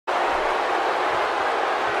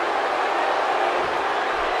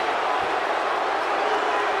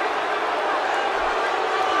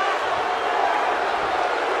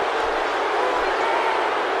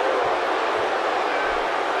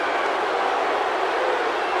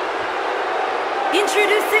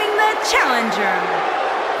Introducing the challenger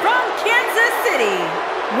from Kansas City,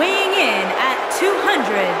 weighing in at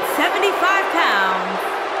 275 pounds,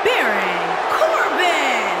 Baron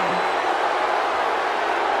Corbin.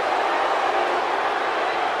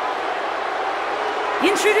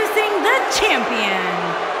 Introducing the champion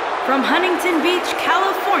from Huntington Beach,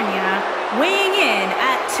 California, weighing in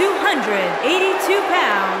at 282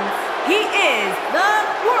 pounds, he is the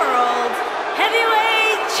World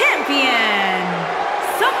Heavyweight Champion,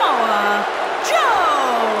 Samoa Joe.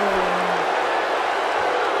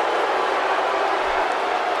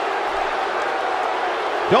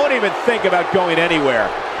 Don't even think about going anywhere.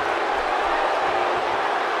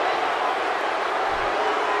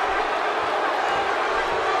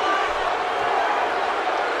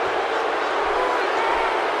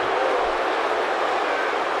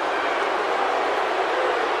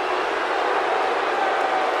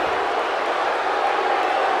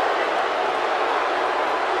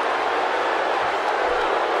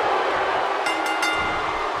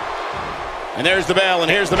 And there's the bell,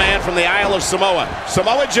 and here's the man from the Isle of Samoa,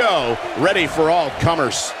 Samoa Joe, ready for all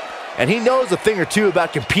comers. And he knows a thing or two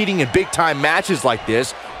about competing in big-time matches like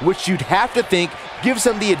this, which you'd have to think gives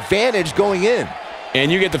him the advantage going in.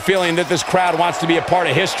 And you get the feeling that this crowd wants to be a part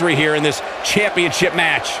of history here in this championship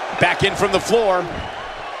match. Back in from the floor.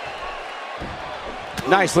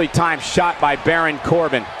 Nicely timed shot by Baron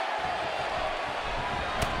Corbin.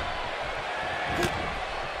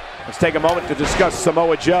 Let's take a moment to discuss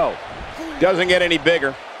Samoa Joe. Doesn't get any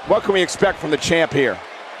bigger. What can we expect from the champ here?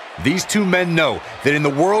 These two men know that in the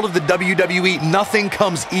world of the WWE, nothing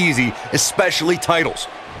comes easy, especially titles.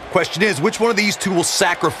 Question is, which one of these two will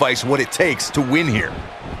sacrifice what it takes to win here?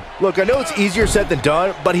 Look, I know it's easier said than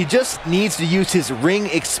done, but he just needs to use his ring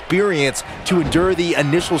experience to endure the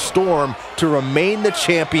initial storm to remain the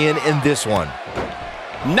champion in this one.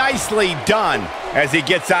 Nicely done as he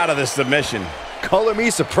gets out of the submission. Color me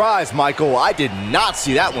surprised, Michael. I did not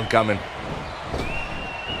see that one coming.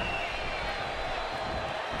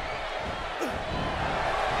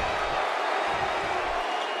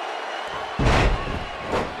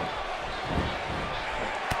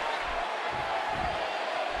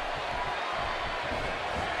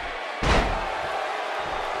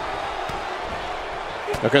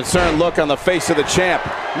 A concerned look on the face of the champ.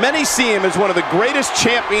 Many see him as one of the greatest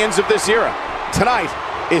champions of this era. Tonight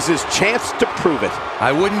is his chance to prove it.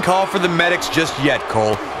 I wouldn't call for the medics just yet,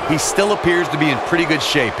 Cole. He still appears to be in pretty good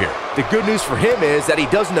shape here. The good news for him is that he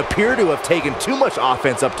doesn't appear to have taken too much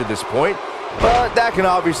offense up to this point, but that can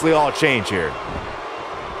obviously all change here.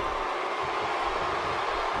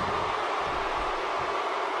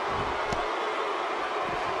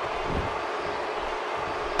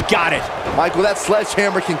 Got it. Michael, that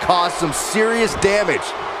sledgehammer can cause some serious damage.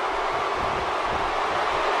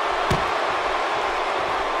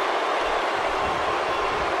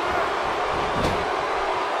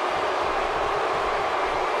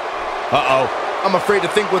 Uh-oh. I'm afraid to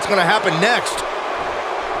think what's going to happen next.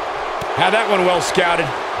 Had that one well scouted.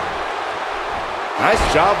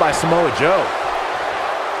 Nice job by Samoa Joe.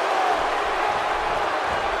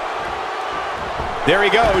 There he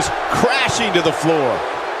goes, crashing to the floor.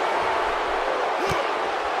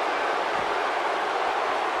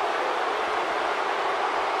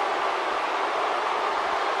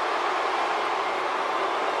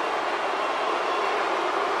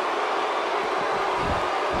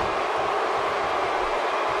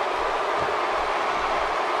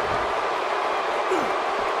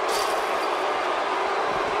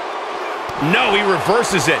 No, he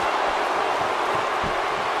reverses it.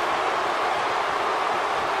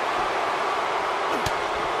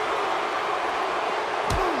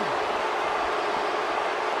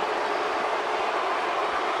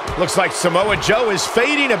 Looks like Samoa Joe is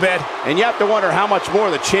fading a bit, and you have to wonder how much more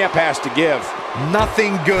the champ has to give.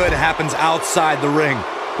 Nothing good happens outside the ring,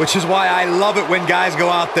 which is why I love it when guys go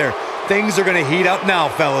out there. Things are going to heat up now,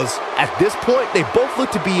 fellas. At this point, they both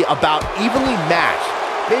look to be about evenly matched.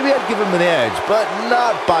 Maybe I'd give him an edge, but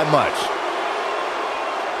not by much.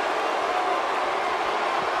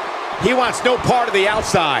 He wants no part of the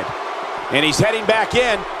outside, and he's heading back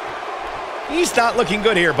in. He's not looking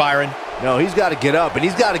good here, Byron. No, he's got to get up, and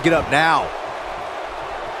he's got to get up now.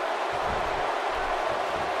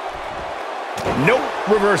 Nope,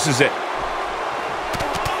 reverses it.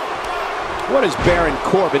 What does Baron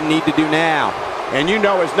Corbin need to do now? And you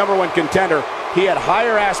know, as #1 contender, he had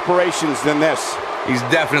higher aspirations than this. He's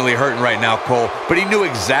definitely hurting right now, Cole, but he knew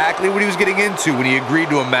exactly what he was getting into when he agreed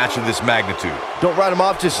to a match of this magnitude. Don't write him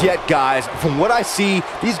off just yet, guys. From what I see,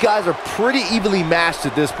 these guys are pretty evenly matched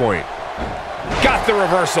at this point. Got the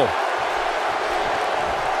reversal.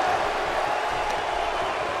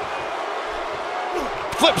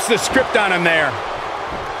 Flips the script on him there.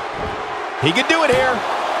 He can do it here.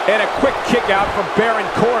 And a quick kick out from Baron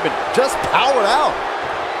Corbin. Just powered out.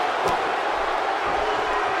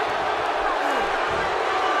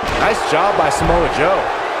 Nice job by Samoa Joe.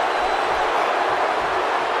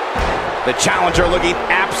 The challenger looking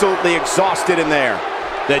absolutely exhausted in there.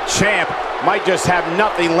 The champ might just have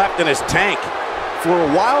nothing left in his tank. For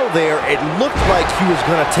a while there, it looked like he was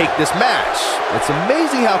going to take this match. It's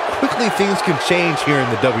amazing how quickly things can change here in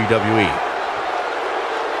the WWE.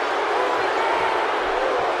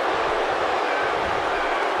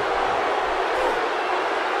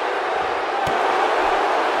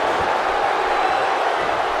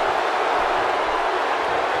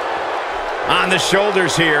 On the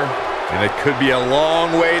shoulders here. And it could be a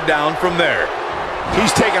long way down from there.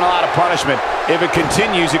 He's taking a lot of punishment. If it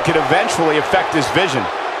continues, it could eventually affect his vision.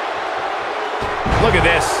 Look at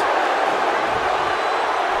this.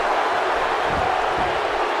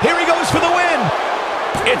 Here he goes for the win.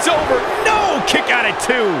 It's over. No! Kick out at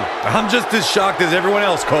 2. I'm just as shocked as everyone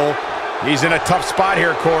else, Cole. He's in a tough spot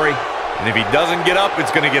here, Corey. And if he doesn't get up,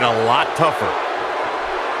 it's going to get a lot tougher.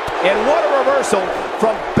 And what a reversal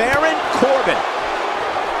from Baron Corbin.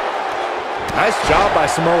 Nice job by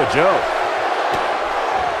Samoa Joe.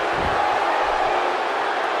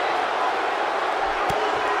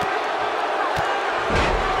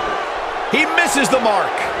 He misses the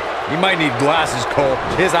mark. He might need glasses, Cole.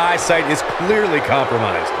 His eyesight is clearly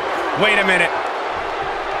compromised. Wait a minute.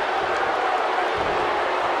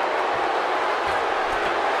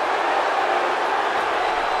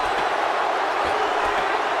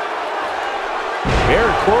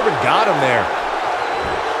 Baron Corbin got him there.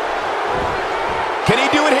 Can he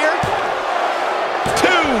do it here? 2.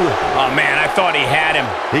 Oh, man, I thought he had him.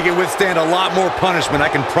 He can withstand a lot more punishment, I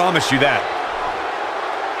can promise you that.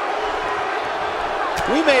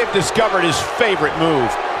 We may have discovered his favorite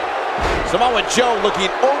move. Samoa Joe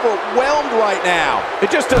looking overwhelmed right now.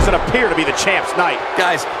 It just doesn't appear to be the champ's night.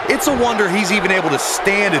 Guys, it's a wonder he's even able to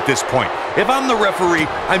stand at this point. If I'm the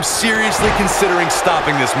referee, I'm seriously considering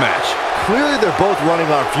stopping this match. Clearly, they're both running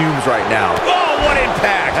on fumes right now. Oh, what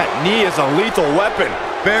impact! That knee is a lethal weapon.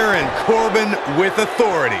 Baron Corbin with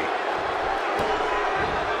authority.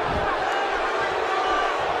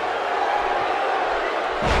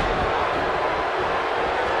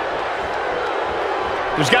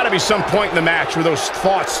 There's got to be some point in the match where those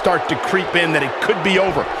thoughts start to creep in that it could be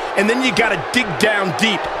over. And then you got to dig down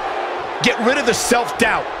deep. Get rid of the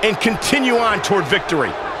self-doubt and continue on toward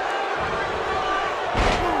victory.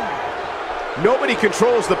 Nobody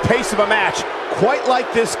controls the pace of a match quite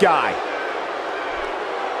like this guy.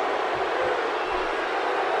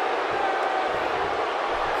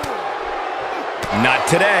 Not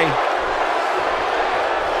today.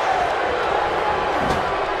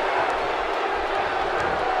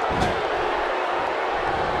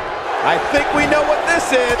 I think we know what this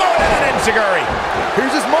is. Oh, and an enziguri.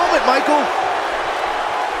 Here's his moment, Michael.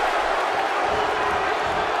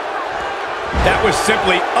 That was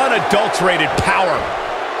simply unadulterated power.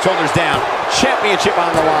 Shoulders down. Championship on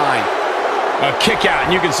the line. A kick out,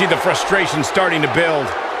 and you can see the frustration starting to build.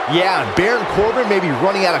 Yeah, Baron Corbin may be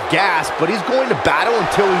running out of gas, but he's going to battle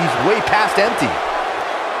until he's way past empty.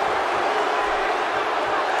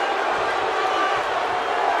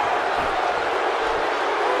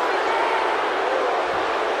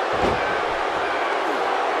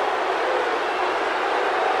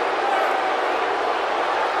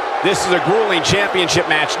 This is a grueling championship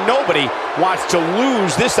match. Nobody wants to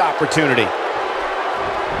lose this opportunity.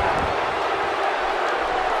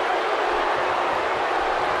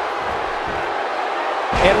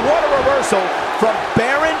 And what a reversal from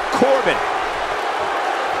Baron Corbin.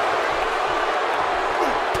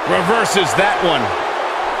 Reverses that one.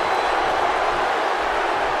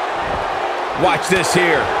 Watch this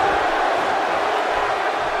here.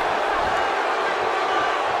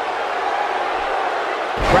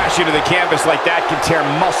 Crashing to the canvas like that can tear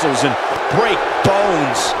muscles and break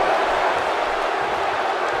bones.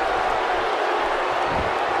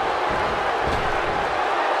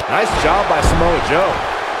 Nice job by Samoa Joe.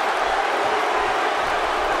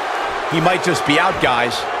 He might just be out,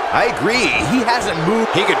 guys. I agree. He hasn't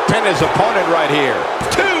moved. He could pin his opponent right here.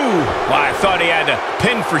 2! Well, I thought he had to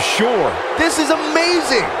pin for sure. This is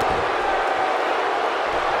amazing.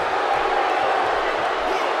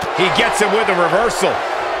 He gets it with a reversal.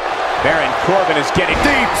 Baron Corbin is getting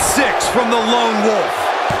Deep 6 from the Lone Wolf.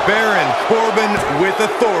 Baron Corbin with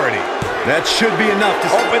authority. That should be enough to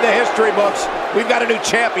open the history books. We've got a new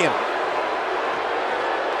champion.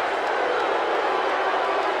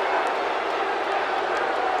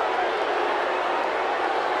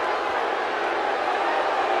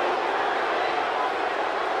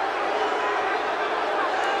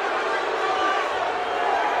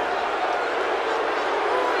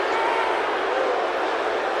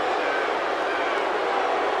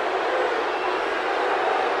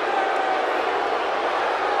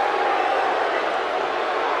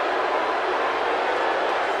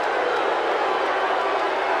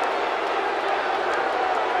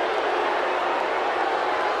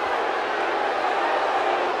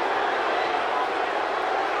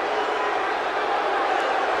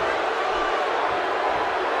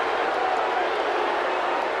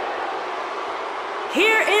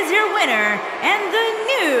 winner and the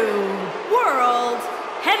new World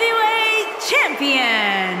Heavyweight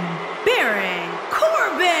Champion, Baron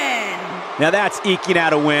Corbin. Now that's eking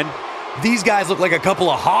out a win. These guys look like a couple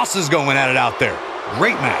of hosses going at it out there.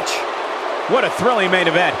 Great match. What a thrilling main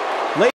event.